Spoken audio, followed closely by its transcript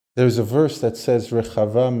There's a verse that says,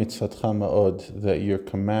 Rechava mitzvatcha ma'od, that your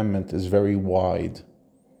commandment is very wide.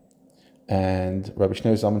 And Rabbi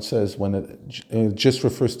Shneur Zalman says, when it just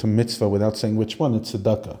refers to mitzvah without saying which one, it's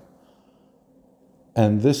tzedakah.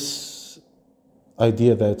 And this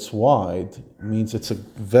idea that it's wide means it's a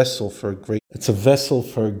vessel for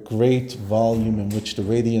a great volume in which the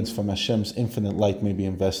radiance from Hashem's infinite light may be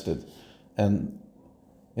invested. And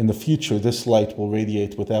in the future, this light will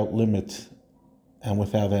radiate without limit and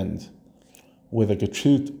without end, with a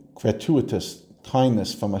gratuitous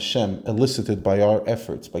kindness from Hashem elicited by our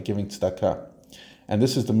efforts, by giving tzedakah. And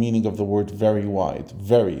this is the meaning of the word very wide,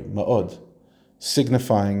 very, ma'od,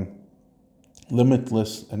 signifying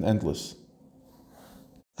limitless and endless.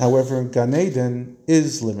 However, Gan Eden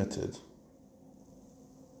is limited.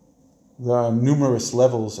 There are numerous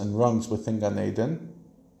levels and rungs within Gan Eden,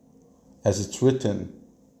 as it's written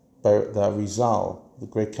by the Arizal, the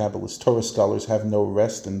great Kabbalist. Torah scholars have no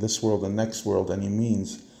rest in this world and next world, and he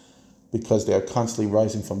means because they are constantly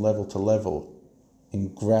rising from level to level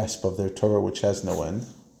in grasp of their Torah, which has no end.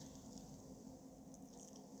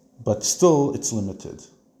 But still, it's limited.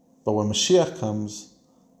 But when Mashiach comes,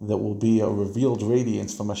 there will be a revealed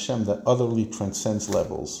radiance from Hashem that utterly transcends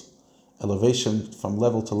levels. Elevation from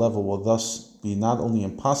level to level will thus be not only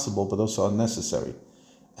impossible, but also unnecessary.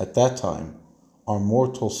 At that time, our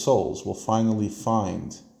mortal souls will finally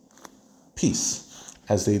find peace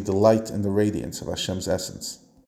as they delight in the radiance of Hashem's essence.